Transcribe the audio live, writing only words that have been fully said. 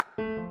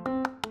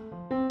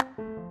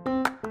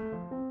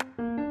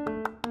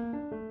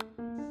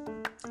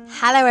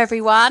Hello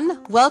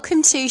everyone,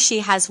 welcome to She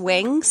Has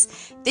Wings.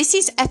 This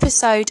is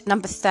episode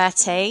number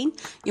 13.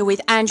 You're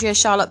with Andrea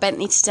Charlotte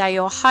Bentley today,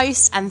 your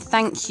host, and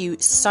thank you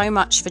so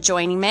much for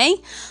joining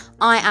me.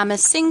 I am a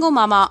single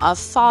mama of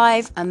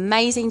 5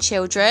 amazing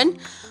children.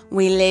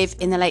 We live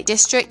in the Lake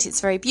District, it's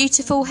very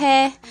beautiful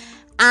here,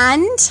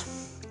 and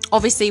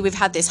obviously we've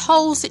had this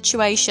whole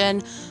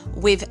situation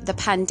with the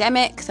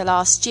pandemic the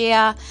last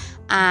year.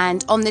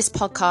 And on this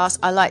podcast,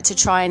 I like to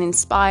try and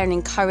inspire and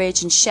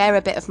encourage and share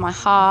a bit of my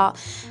heart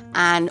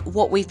and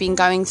what we've been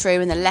going through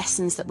and the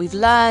lessons that we've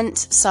learnt.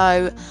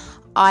 So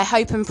I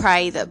hope and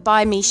pray that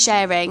by me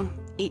sharing,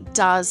 it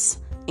does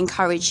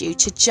encourage you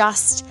to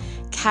just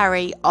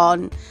carry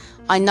on.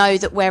 I know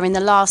that we're in the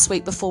last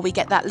week before we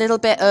get that little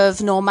bit of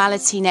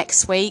normality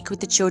next week with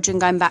the children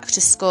going back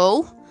to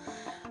school.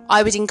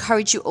 I would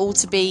encourage you all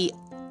to be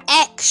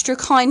extra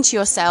kind to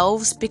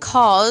yourselves,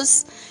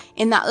 because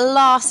in that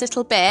last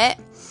little bit,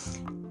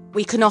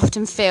 we can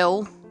often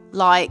feel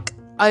like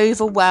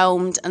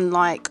overwhelmed and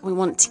like we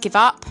want to give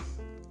up.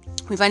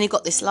 We've only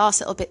got this last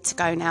little bit to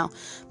go now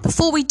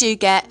before we do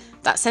get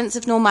that sense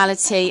of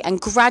normality, and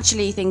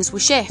gradually things will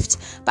shift.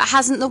 But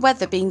hasn't the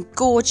weather been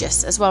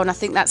gorgeous as well? And I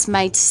think that's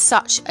made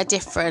such a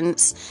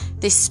difference.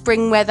 This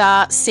spring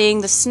weather,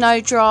 seeing the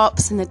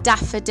snowdrops and the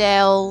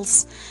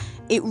daffodils,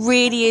 it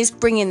really is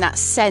bringing that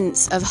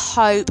sense of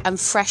hope and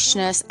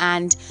freshness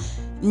and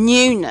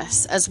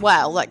newness as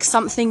well. Like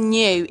something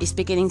new is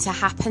beginning to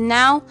happen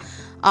now.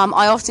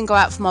 I often go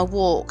out for my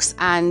walks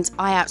and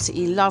I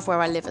absolutely love where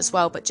I live as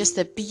well, but just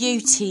the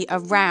beauty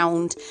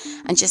around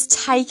and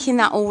just taking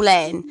that all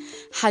in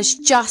has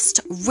just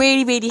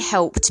really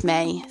helped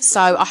me. So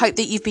I hope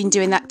that you've been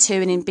doing that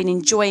too and been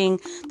enjoying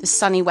the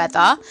sunny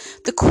weather.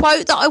 The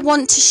quote that I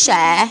want to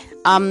share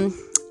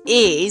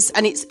is,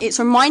 and it's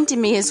reminding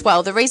me as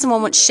well, the reason why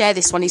I want to share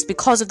this one is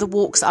because of the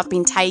walks that I've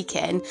been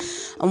taking,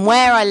 and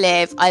where I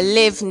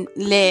live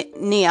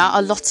near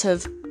a lot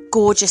of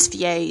gorgeous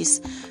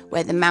views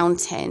where the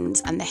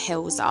mountains and the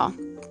hills are,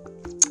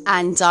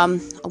 and I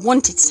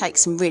wanted to take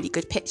some really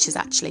good pictures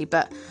actually,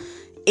 but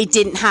it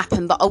didn't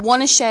happen. But I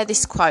want to share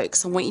this quote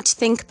because I want you to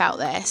think about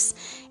this.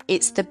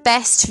 It's the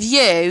best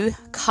view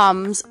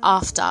comes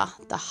after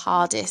the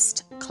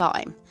hardest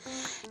climb.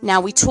 Now,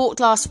 we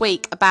talked last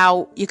week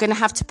about you're going to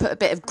have to put a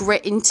bit of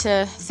grit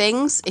into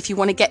things if you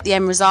want to get the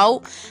end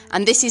result.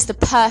 And this is the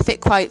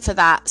perfect quote for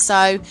that.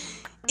 So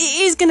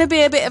it is going to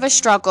be a bit of a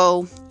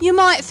struggle. You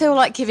might feel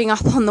like giving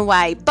up on the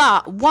way.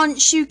 But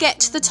once you get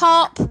to the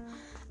top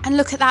and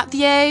look at that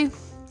view,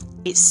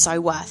 it's so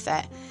worth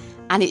it.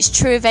 And it's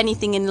true of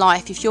anything in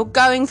life. If you're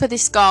going for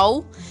this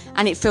goal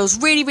and it feels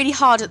really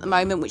hard at the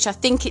moment, which I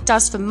think it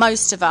does for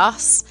most of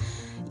us,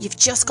 you've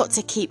just got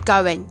to keep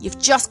going. You've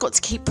just got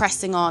to keep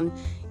pressing on.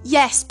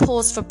 Yes,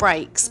 pause for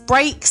breaks.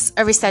 Breaks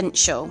are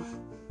essential.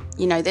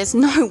 You know, there's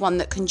no one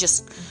that can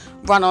just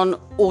run on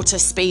auto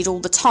speed all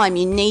the time.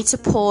 You need to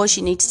pause,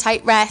 you need to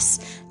take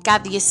rest,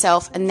 gather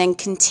yourself, and then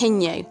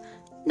continue.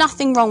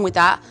 Nothing wrong with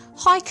that.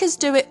 Hikers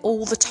do it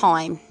all the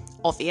time,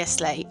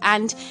 obviously,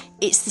 and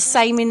it's the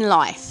same in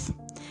life.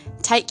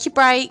 Take your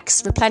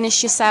breaks,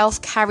 replenish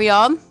yourself, carry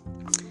on.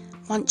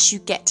 Once you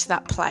get to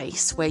that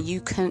place where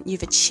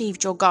you've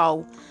achieved your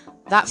goal,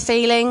 that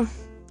feeling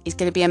is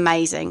going to be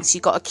amazing. So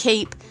you've got to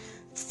keep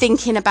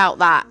thinking about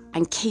that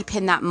and keep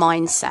in that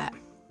mindset.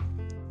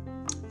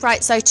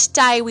 Right, so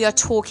today we are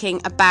talking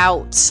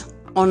about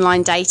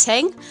online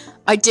dating.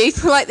 I do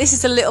feel like this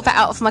is a little bit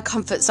out of my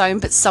comfort zone,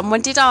 but someone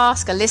did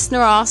ask, a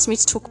listener asked me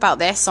to talk about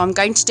this, so I'm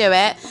going to do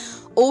it.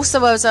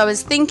 Also, as I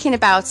was thinking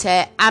about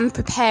it and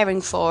preparing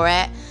for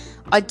it,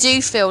 I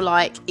do feel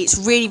like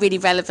it's really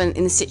relevant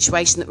in the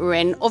situation that we're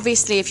in.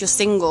 Obviously, if you're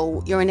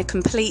single, you're in a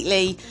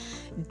completely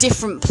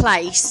different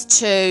place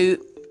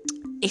to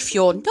if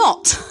you're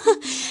not.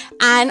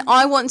 And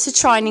I want to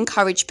try and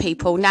encourage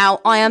people.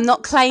 Now, I am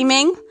not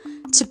claiming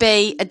to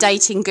be a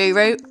dating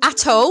guru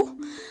at all.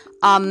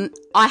 I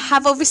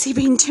have obviously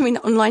been doing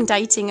online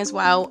dating as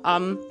well.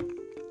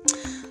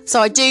 So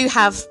I do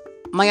have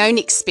my own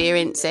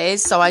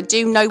experiences. So I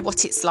do know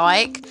what it's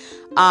like.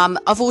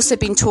 I've also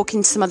been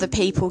talking to some other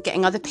people,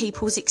 getting other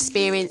people's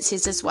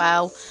experiences as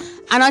well.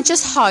 And I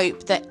just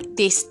hope that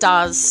this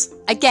does,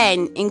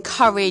 again,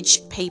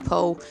 encourage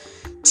people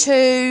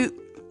to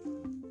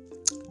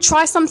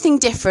try something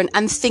different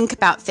and think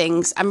about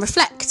things and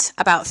reflect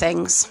about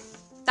things.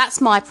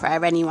 That's my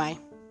prayer anyway.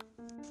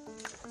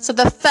 So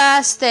the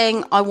first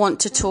thing I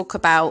want to talk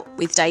about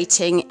with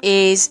dating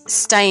is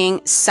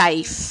staying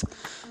safe.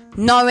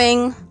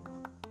 Knowing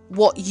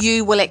what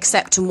you will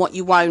accept and what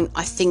you won't,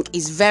 I think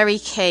is very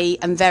key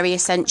and very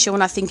essential.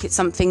 And I think it's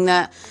something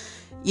that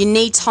you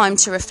need time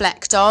to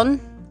reflect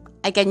on.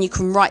 Again, you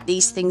can write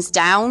these things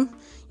down.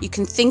 You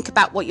can think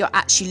about what you're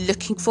actually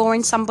looking for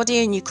in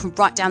somebody, and you can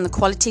write down the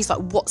qualities, like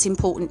what's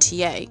important to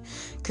you,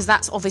 because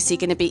that's obviously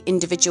going to be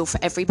individual for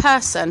every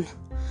person.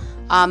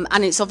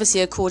 And it's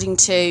obviously according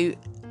to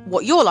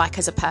what you're like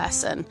as a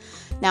person.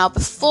 Now,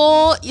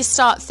 before you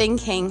start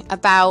thinking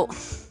about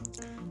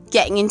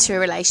getting into a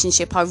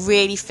relationship, I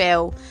really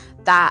feel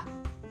that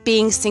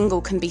being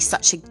single can be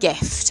such a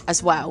gift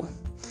as well.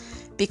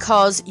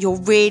 because you're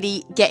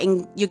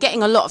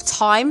getting a lot of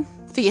time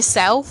for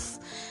yourself,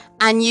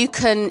 and you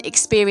can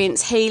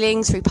experience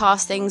healing through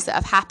past things that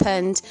have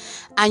happened,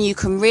 and you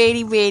can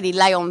really, really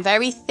lay on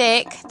very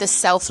thick the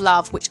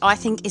self-love, which I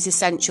think is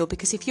essential,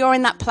 because if you're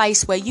in that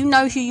place where you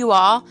know who you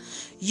are,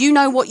 you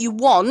know what you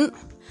want,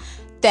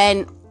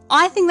 then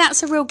I think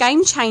that's a real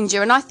game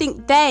changer. And I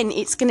think then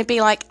it's going to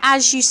be like,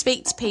 as you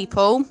speak to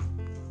people,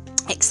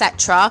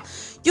 etc.,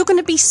 you're going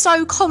to be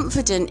so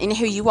confident in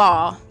who you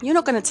are. You're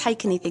not going to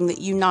take anything that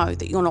you know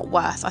that you're not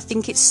worth. I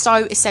think it's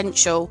so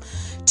essential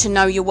to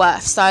know your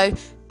worth. So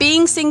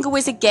being single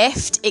is a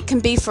gift. It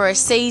can be for a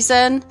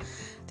season.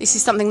 This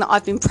is something that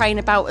I've been praying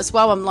about as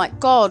well. I'm like,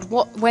 God,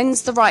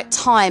 when's the right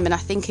time? And I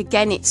think,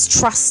 again, it's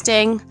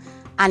trusting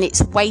and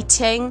it's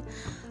waiting.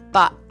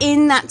 But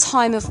in that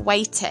time of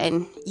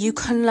waiting, you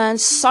can learn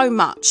so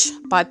much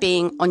by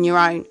being on your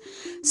own.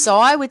 So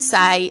I would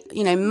say,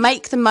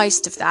 make the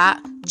most of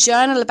that.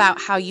 Journal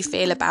about how you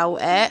feel about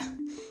it.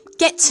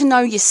 Get to know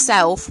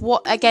yourself.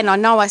 Again, I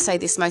know I say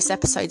this most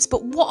episodes,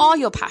 but what are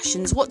your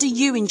passions? What do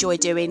you enjoy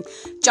doing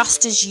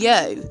just as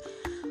you?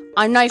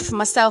 I know for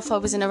myself, I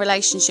was in a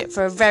relationship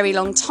for a very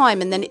long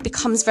time, and then it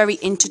becomes very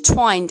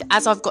intertwined.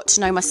 As I've got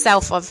to know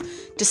myself, I've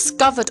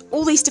discovered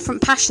all these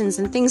different passions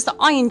and things that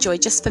I enjoy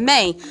just for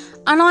me,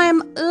 and I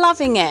am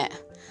loving it.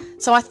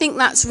 So I think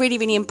that's really,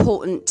 really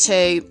important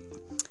to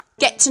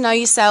get to know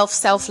yourself,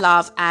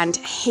 self-love, and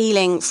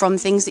healing from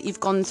things that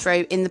you've gone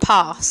through in the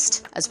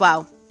past as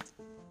well.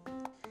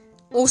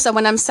 Also,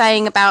 when I'm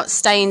saying about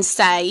staying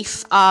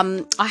safe,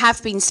 I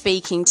have been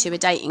speaking to a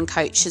dating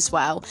coach as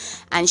well,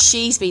 and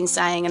she's been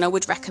saying, and I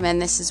would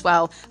recommend this as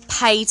well,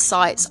 paid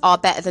sites are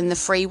better than the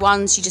free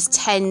ones. You just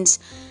tend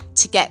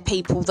to get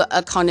people that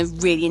are kind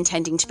of really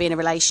intending to be in a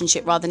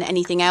relationship rather than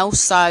anything else.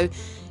 So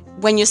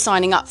when you're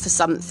signing up for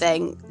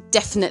something,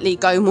 definitely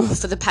go more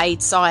for the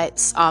paid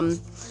sites.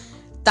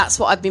 That's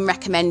what I've been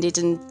recommended,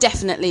 and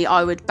definitely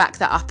I would back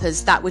that up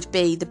as that would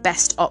be the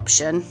best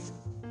option.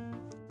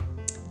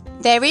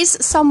 There is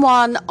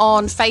someone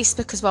on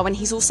Facebook as well, and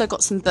he's also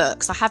got some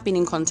books. I have been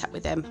in contact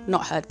with him,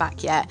 not heard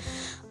back yet.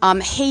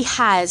 He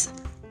has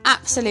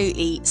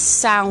absolutely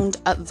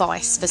sound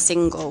advice for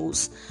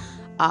singles.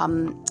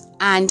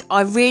 And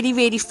I really,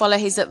 really follow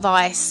his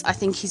advice. I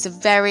think he's a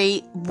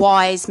very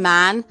wise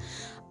man.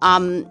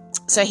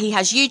 So he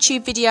has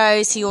YouTube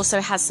videos. He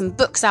also has some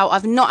books out.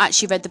 I've not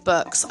actually read the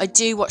books. I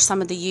do watch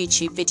some of the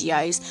YouTube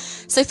videos.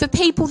 So for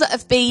people that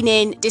have been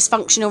in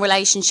dysfunctional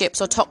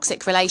relationships or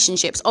toxic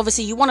relationships,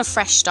 obviously you want a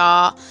fresh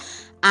start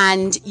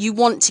and you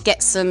want to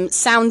get some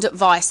sound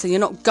advice so you're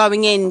not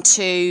going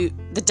into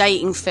the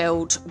dating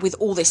field with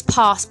all this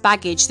past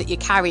baggage that you're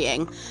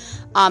carrying.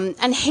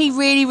 And he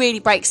really, really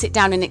breaks it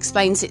down and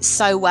explains it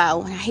so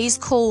well. He's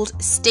called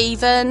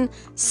Stephen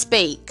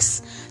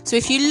Speaks. So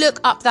if you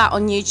look up that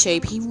on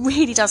YouTube, he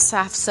really does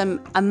have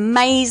some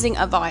amazing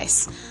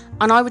advice,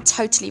 and I would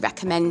totally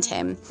recommend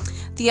him.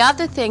 The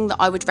other thing that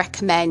I would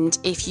recommend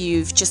if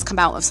you've just come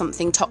out of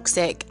something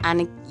toxic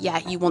and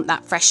you want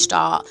that fresh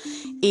start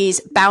is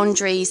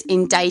Boundaries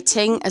in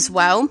Dating as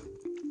well,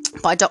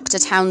 by Dr.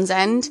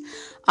 Townsend.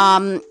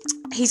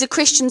 He's a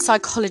Christian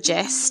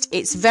psychologist.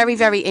 It's very,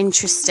 very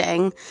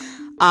interesting.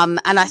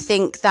 And I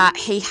think that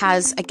he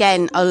has,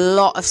 again, a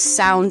lot of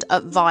sound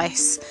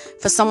advice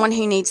for someone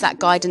who needs that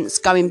guidance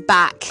going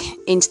back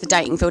into the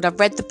dating field. I've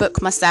read the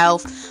book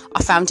myself.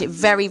 I found it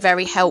very,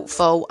 very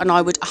helpful, and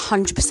I would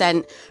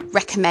 100%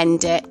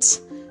 recommend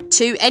it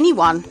to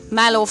anyone,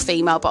 male or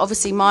female. But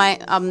obviously my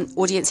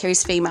audience here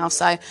is female,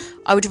 so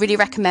I would really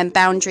recommend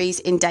Boundaries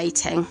in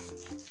Dating.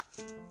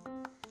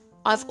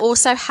 I've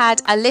also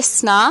had a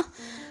listener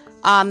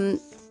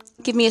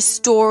give me a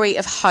story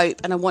of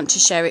hope, and I want to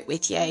share it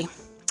with you.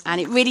 And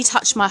it really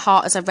touched my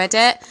heart as I read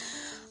it,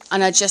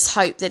 and I just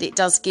hope that it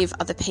does give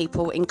other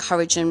people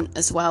encouragement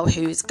as well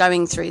who's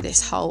going through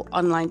this whole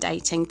online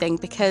dating thing,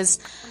 because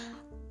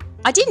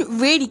I didn't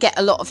really get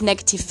a lot of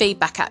negative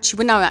feedback actually.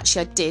 Well, no,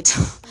 actually I did.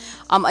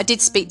 I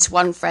did speak to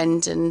one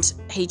friend, and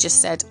he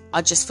just said,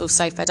 I just feel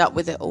so fed up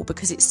with it all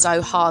because it's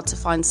so hard to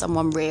find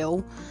someone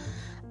real.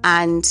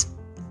 And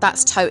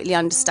that's totally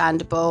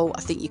understandable.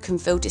 I think you can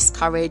feel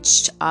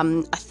discouraged.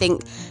 I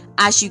think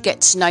as you get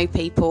to know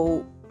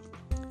people,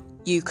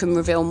 you can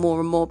reveal more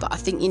and more, but I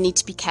think you need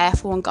to be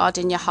careful and guard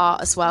in your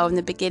heart as well in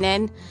the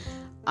beginning.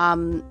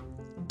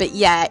 But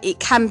yeah, it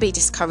can be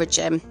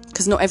discouraging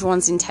because not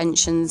everyone's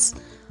intentions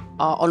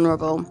are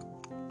honourable.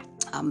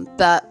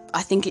 But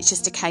I think it's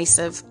just a case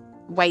of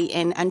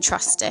waiting and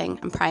trusting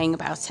and praying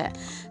about it.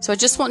 So I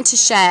just want to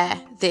share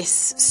this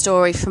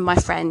story from my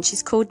friend.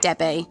 She's called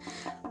Debbie.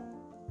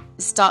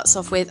 It starts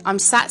off with, I'm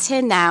sat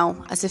here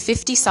now as a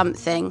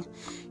 50-something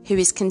who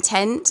is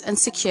content and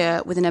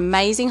secure with an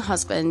amazing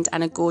husband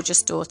and a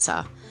gorgeous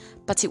daughter,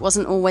 but it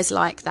wasn't always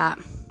like that.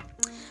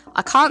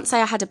 I can't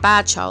say I had a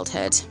bad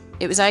childhood.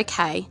 It was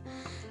okay.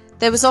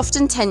 There was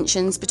often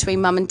tensions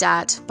between mum and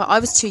dad, but I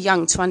was too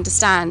young to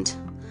understand.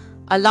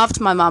 I loved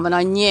my mum, and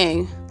I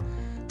knew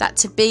that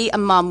to be a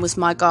mum was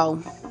my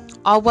goal.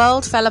 Our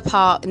world fell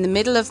apart in the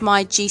middle of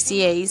my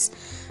GCEs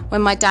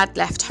when my dad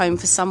left home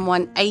for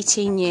someone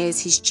 18 years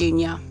his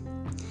junior.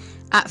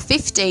 At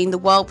 15, the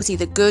world was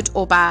either good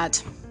or bad.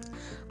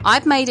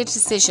 I'd made a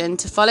decision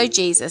to follow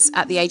Jesus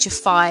at the age of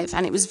 5,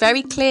 and it was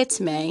very clear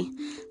to me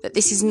that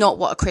this is not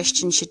what a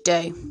Christian should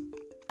do.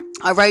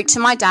 I wrote to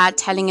my dad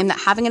telling him that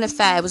having an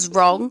affair was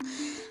wrong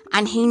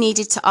and he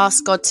needed to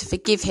ask God to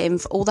forgive him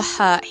for all the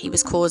hurt he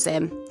was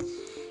causing.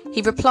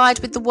 He replied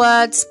with the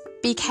words,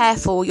 "Be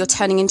careful, you're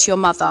turning into your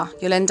mother.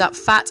 You'll end up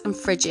fat and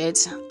frigid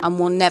and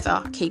will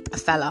never keep a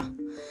fella."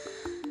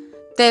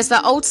 There's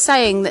that old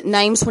saying that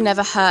names will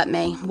never hurt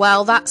me.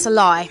 Well, that's a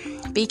lie.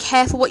 Be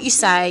careful what you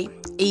say,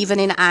 even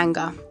in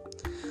anger.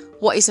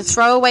 What is a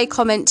throwaway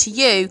comment to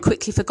you,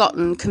 quickly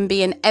forgotten, can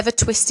be an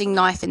ever-twisting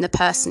knife in the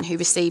person who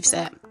receives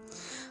it.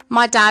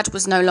 My dad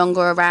was no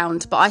longer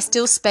around, but I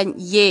still spent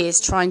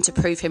years trying to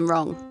prove him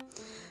wrong.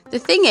 The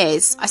thing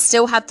is, I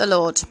still had the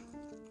Lord.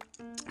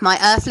 My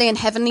earthly and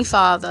heavenly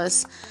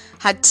fathers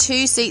had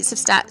two sets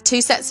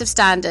of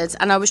standards,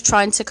 and I was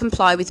trying to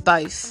comply with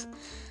both.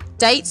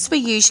 Dates were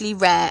usually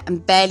rare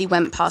and barely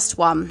went past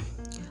one.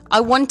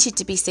 I wanted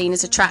to be seen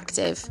as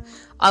attractive.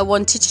 I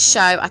wanted to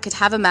show I could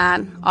have a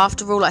man.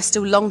 After all, I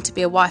still longed to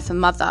be a wife and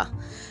mother.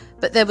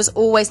 But there was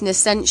always an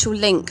essential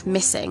link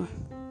missing.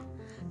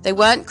 They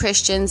weren't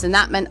Christians, and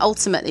that meant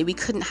ultimately we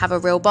couldn't have a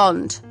real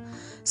bond.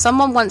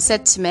 Someone once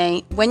said to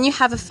me, when you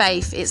have a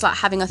faith, it's like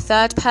having a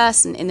third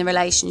person in the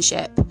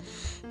relationship.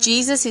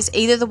 Jesus is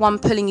either the one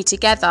pulling you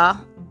together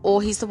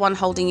or he's the one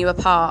holding you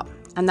apart.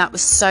 And that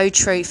was so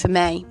true for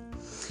me.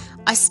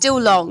 I still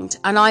longed,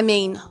 and I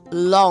mean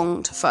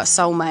longed, for a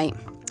soulmate.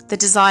 The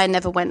desire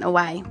never went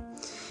away.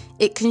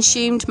 It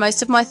consumed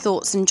most of my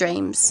thoughts and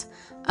dreams.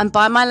 And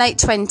by my late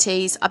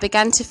 20s, I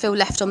began to feel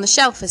left on the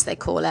shelf, as they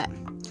call it.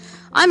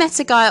 I met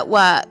a guy at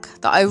work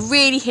that I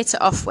really hit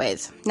it off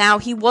with. Now,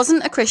 he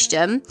wasn't a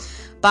Christian,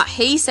 but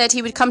he said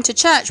he would come to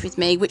church with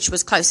me, which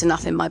was close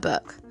enough in my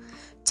book.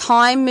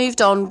 Time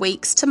moved on,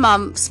 weeks to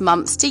months,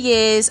 months to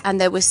years,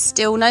 and there was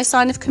still no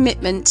sign of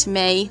commitment to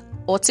me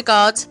or to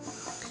God.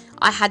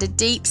 I had a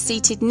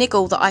deep-seated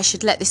niggle that I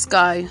should let this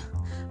go,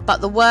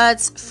 but the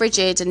words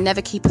frigid and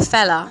never keep a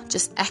fella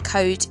just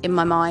echoed in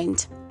my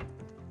mind.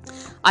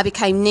 I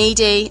became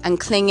needy and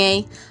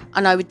clingy,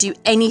 and I would do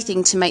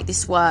anything to make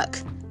this work,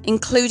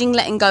 including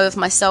letting go of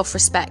my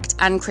self-respect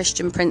and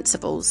Christian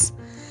principles.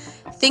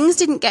 Things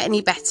didn't get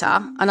any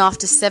better, and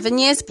after 7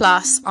 years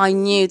plus, I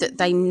knew that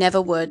they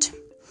never would.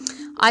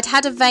 I'd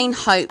had a vain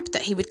hope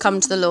that he would come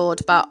to the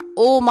Lord, but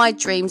all my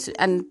dreams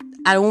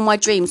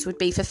would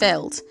be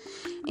fulfilled.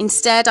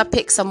 Instead, I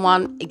picked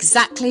someone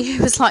exactly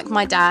who was like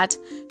my dad,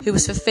 who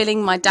was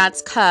fulfilling my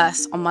dad's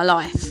curse on my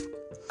life.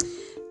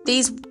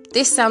 This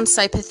sounds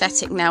so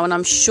pathetic now, and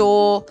I'm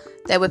sure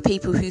there were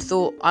people who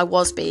thought I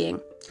was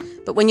being.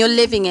 But when you're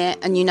living it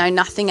and you know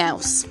nothing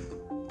else,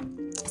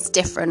 it's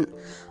different.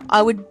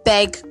 I would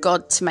beg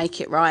God to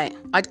make it right.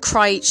 I'd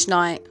cry each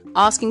night,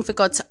 asking for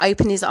God to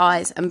open his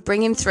eyes and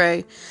bring him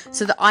through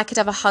so that I could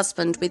have a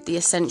husband with the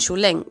essential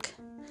link.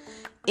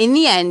 In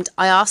the end,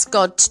 I asked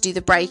God to do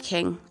the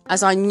breaking,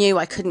 as I knew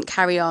I couldn't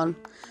carry on,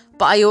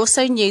 but I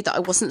also knew that I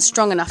wasn't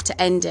strong enough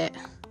to end it.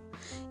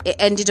 It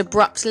ended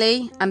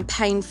abruptly and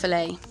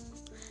painfully,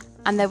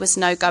 and there was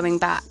no going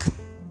back.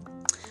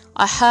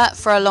 I hurt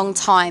for a long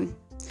time,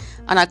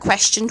 and I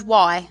questioned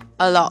why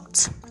a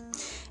lot.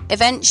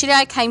 Eventually,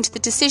 I came to the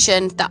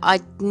decision that I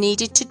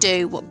needed to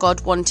do what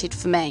God wanted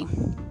for me.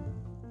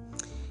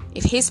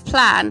 If his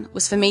plan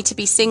was for me to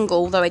be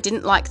single, though I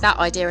didn't like that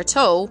idea at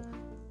all,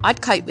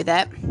 I'd cope with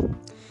it.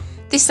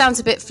 This sounds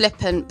a bit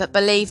flippant, but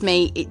believe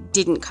me, it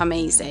didn't come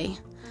easy.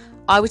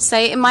 I would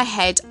say it in my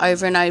head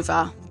over and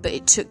over, but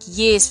it took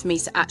years for me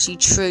to actually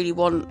truly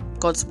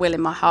want God's will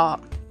in my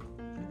heart.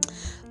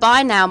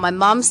 By now, my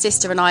mum,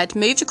 sister and I had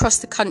moved across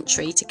the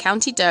country to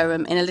County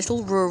Durham in a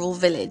little rural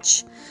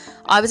village.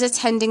 I was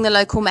attending the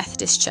local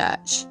Methodist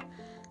church.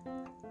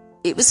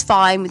 It was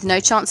fine, with no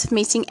chance of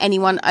meeting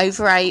anyone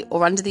over 8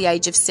 or under the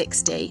age of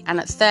 60, and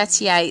at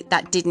 38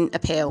 that didn't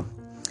appeal.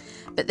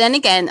 But then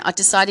again, I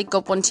decided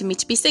God wanted me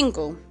to be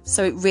single,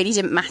 so it really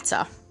didn't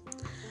matter.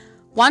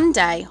 One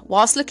day,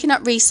 whilst looking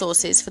up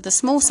resources for the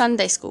small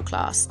Sunday school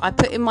class, I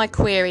put in my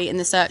query in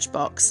the search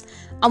box,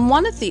 and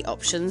one of the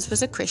options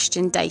was a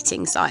Christian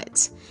dating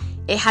site.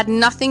 It had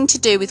nothing to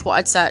do with what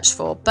I'd searched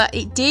for, but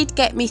it did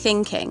get me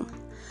thinking.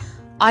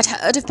 I'd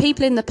heard of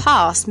people in the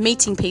past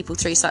meeting people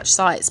through such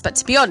sites, but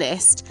to be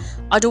honest,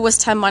 I'd always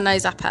turn my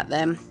nose up at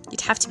them.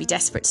 You'd have to be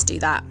desperate to do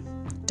that,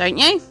 don't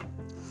you?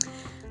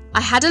 I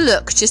had a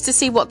look just to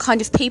see what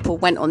kind of people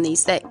went on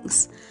these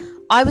things.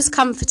 I was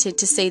comforted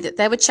to see that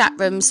there were chat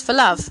rooms for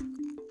love,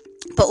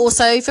 but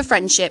also for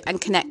friendship and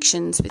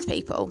connections with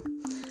people,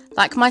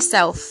 like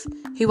myself,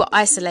 who were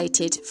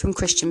isolated from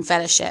Christian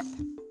fellowship.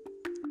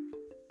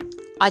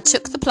 I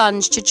took the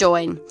plunge to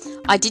join.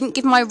 I didn't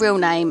give my real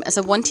name, as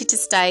I wanted to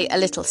stay a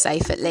little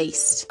safe at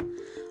least.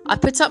 I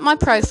put up my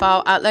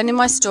profile outlining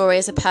my story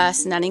as a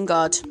person and in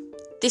God.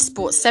 This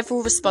brought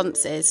several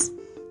responses.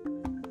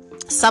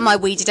 Some I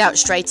weeded out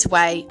straight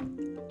away,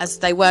 as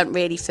they weren't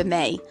really for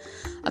me.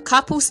 A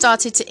couple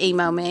started to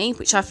email me,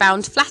 which I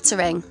found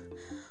flattering.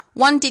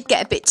 One did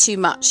get a bit too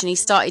much and he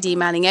started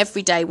emailing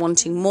every day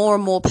wanting more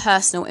and more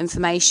personal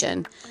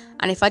information.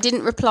 And if I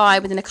didn't reply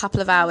within a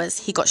couple of hours,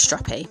 he got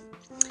stroppy.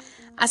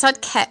 As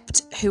I'd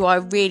kept who I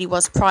really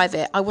was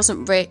private, I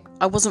wasn't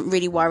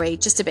really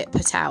worried, just a bit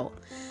put out.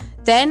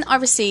 Then I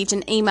received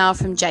an email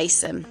from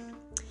Jason.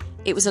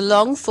 It was a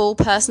long, full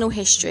personal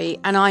history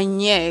and I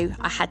knew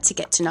I had to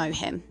get to know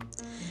him.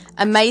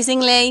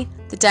 Amazingly,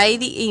 the day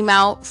the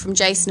email from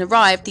Jason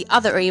arrived, the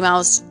other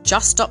emails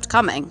just stopped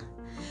coming.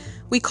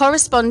 We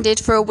corresponded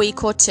for a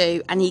week or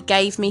two and he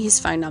gave me his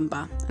phone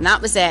number, and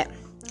that was it.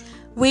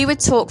 We would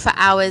talk for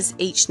hours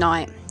each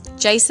night.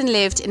 Jason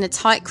lived in a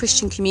tight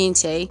Christian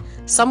community.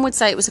 Some would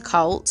say it was a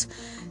cult,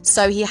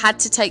 so he had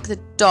to take the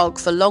dog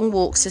for long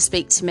walks to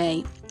speak to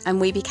me, and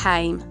we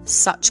became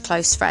such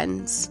close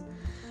friends.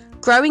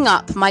 Growing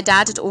up, my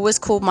dad had always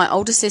called my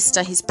older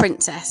sister his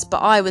princess, but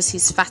I was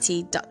his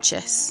fatty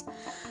duchess.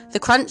 The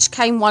crunch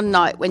came one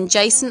night when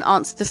Jason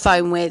answered the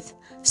phone with,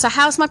 "So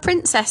how's my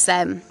princess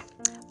then?"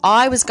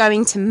 I was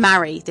going to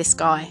marry this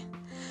guy.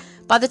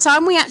 By the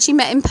time we actually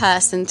met in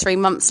person 3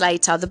 months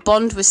later, the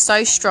bond was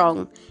so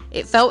strong,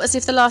 it felt as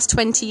if the last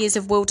 20 years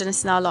of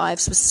wilderness in our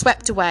lives was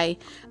swept away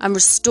and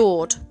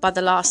restored by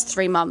the last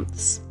 3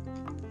 months.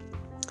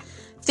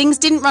 Things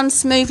didn't run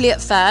smoothly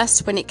at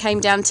first when it came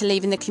down to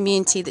leaving the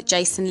community that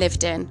Jason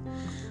lived in.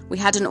 We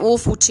had an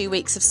awful 2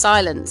 weeks of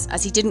silence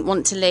as he didn't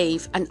want to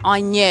leave, and I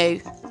knew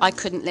I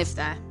couldn't live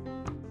there.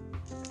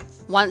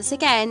 Once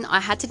again, I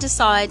had to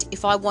decide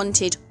if I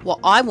wanted what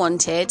I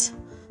wanted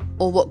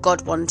or what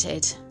God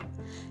wanted.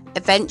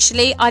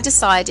 Eventually, I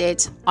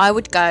decided I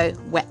would go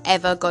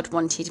wherever God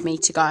wanted me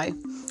to go,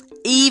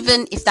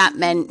 even if that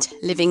meant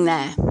living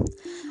there.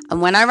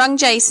 And when I rang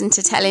Jason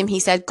to tell him, he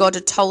said God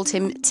had told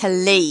him to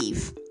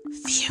leave.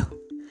 Phew.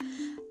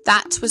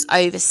 That was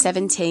over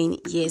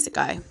 17 years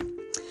ago.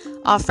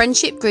 Our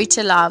friendship grew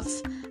to love,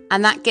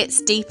 and that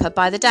gets deeper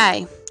by the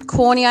day.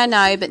 Corny, I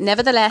know, but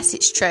nevertheless,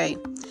 it's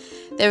true.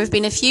 There have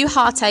been a few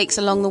heartaches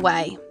along the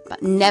way,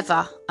 but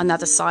never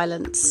another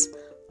silence.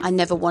 I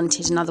never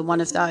wanted another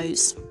one of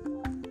those.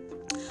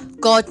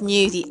 God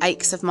knew the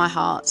aches of my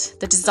heart,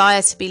 the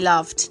desire to be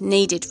loved,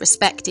 needed,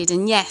 respected,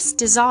 and yes,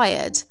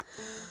 desired.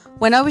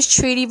 When I was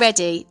truly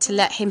ready to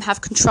let him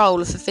have control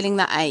of fulfilling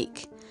that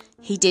ache,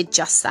 he did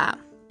just that.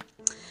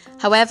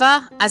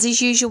 However, as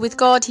is usual with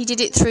God, he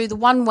did it through the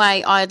one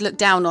way I had looked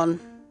down on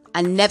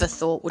and never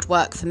thought would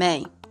work for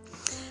me.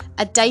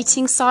 A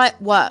dating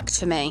site worked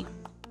for me.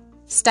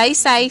 Stay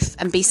safe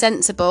and be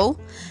sensible,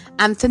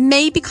 and for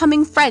me,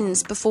 becoming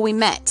friends before we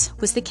met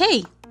was the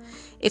key.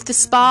 If the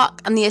spark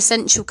and the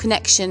essential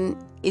connection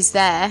is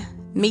there,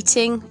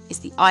 meeting is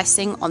the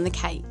icing on the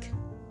cake.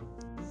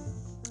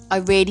 I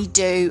really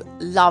do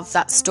love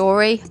that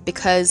story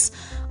because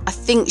I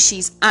think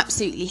she's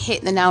absolutely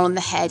hit the nail on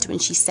the head when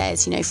she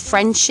says,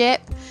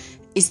 friendship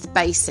is the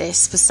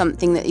basis for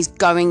something that is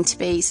going to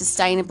be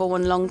sustainable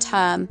and long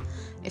term.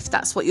 If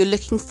that's what you're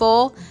looking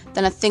for,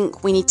 then I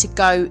think we need to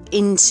go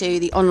into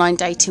the online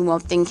dating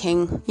world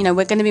thinking,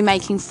 we're going to be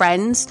making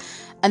friends.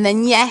 And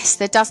then, yes,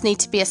 there does need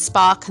to be a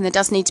spark and there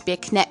does need to be a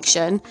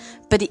connection,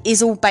 but it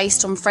is all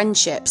based on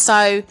friendship.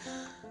 So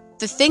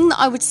the thing that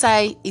I would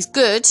say is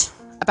good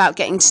about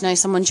getting to know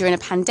someone during a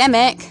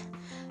pandemic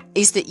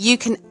is that you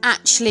can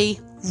actually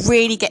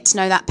really get to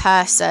know that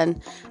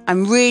person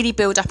and really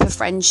build up a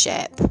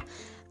friendship.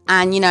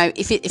 And,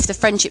 if the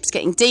friendship's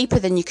getting deeper,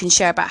 then you can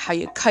share about how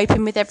you're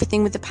coping with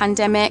everything with the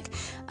pandemic,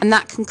 and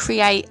that can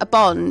create a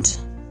bond.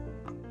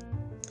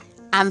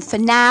 And for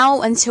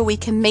now, until we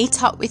can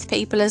meet up with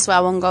people as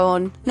well and go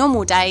on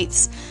normal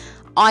dates,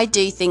 I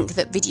do think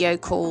that video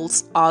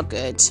calls are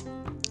good.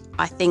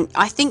 I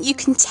think you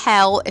can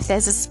tell if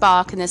there's a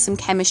spark and there's some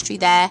chemistry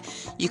there.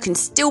 You can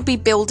still be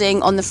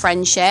building on the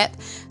friendship.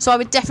 So I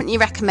would definitely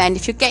recommend,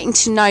 if you're getting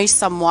to know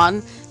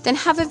someone, then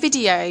have a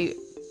video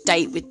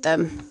date with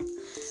them,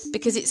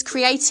 because it's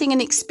creating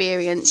an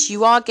experience.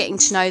 You are getting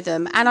to know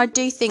them, and I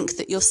do think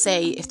that you'll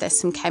see if there's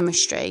some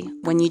chemistry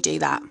when you do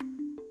that.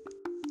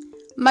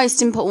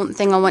 Most important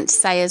thing I want to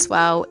say as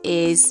well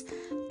is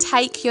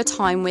take your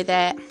time with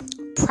it,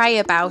 pray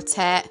about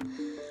it.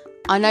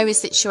 I know in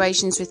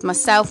situations with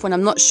myself when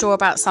I'm not sure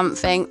about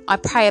something, I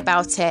pray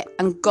about it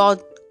and God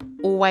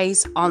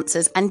always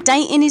answers. And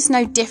dating is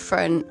no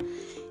different.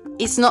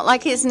 It's not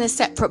like it's in a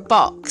separate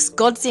box.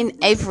 God's in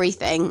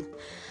everything.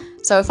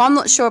 So if I'm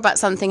not sure about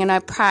something and I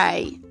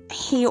pray,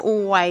 he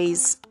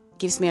always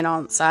gives me an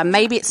answer.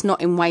 Maybe it's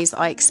not in ways that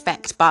I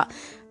expect, but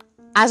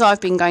as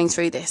I've been going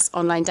through this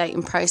online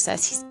dating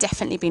process, he's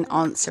definitely been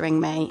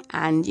answering me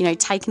and,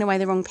 taking away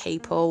the wrong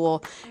people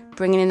or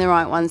bringing in the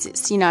right ones.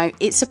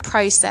 It's a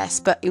process,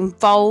 but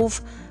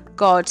involve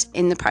God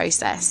in the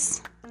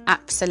process.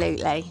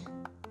 Absolutely.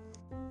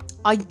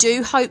 I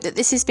do hope that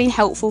this has been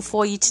helpful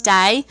for you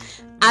today.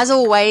 As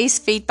always,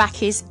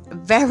 feedback is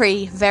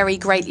very, very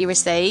greatly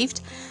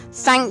received.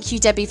 Thank you,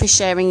 Debbie, for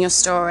sharing your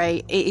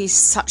story. It is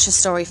such a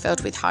story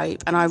filled with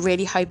hope, and I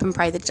really hope and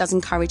pray that it does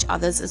encourage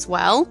others as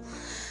well.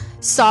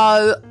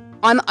 So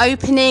I'm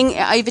opening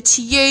it over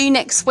to you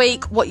next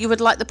week, what you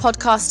would like the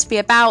podcast to be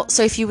about.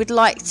 So if you would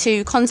like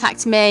to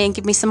contact me and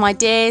give me some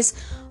ideas,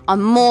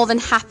 I'm more than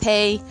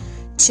happy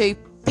to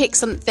pick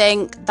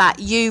something that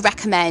you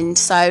recommend.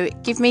 So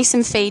give me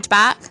some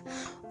feedback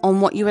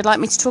on what you would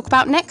like me to talk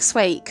about next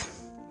week.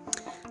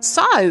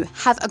 So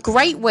have a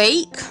great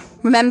week.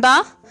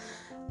 Remember,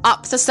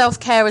 up the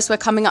self-care as we're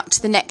coming up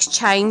to the next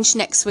change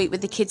next week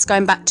with the kids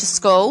going back to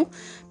school.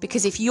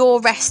 Because if you're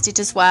rested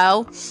as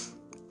well,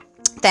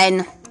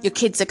 then your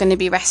kids are going to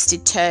be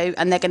rested too,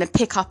 and they're going to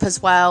pick up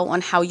as well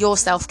on how you're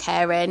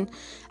self-caring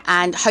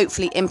and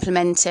hopefully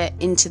implement it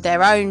into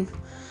their own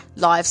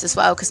lives as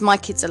well, because my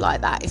kids are like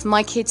that. If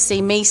my kids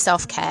see me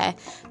self-care,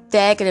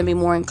 they're going to be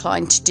more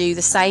inclined to do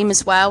the same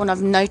as well. And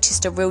I've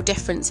noticed a real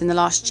difference in the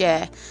last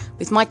year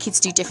with my kids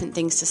do different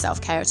things to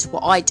self-care to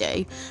what I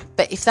do.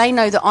 But if they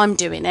know that I'm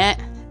doing it,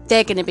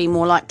 they're going to be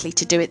more likely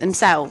to do it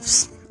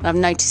themselves. And I've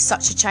noticed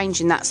such a change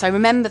in that. So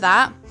remember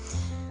that.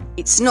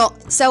 It's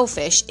not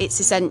selfish, it's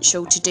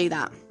essential to do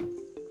that.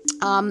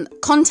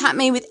 Contact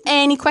me with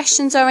any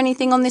questions or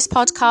anything on this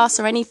podcast,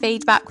 or any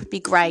feedback would be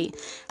great.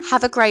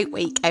 Have a great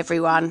week,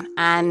 everyone,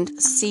 and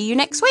see you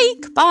next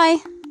week. Bye.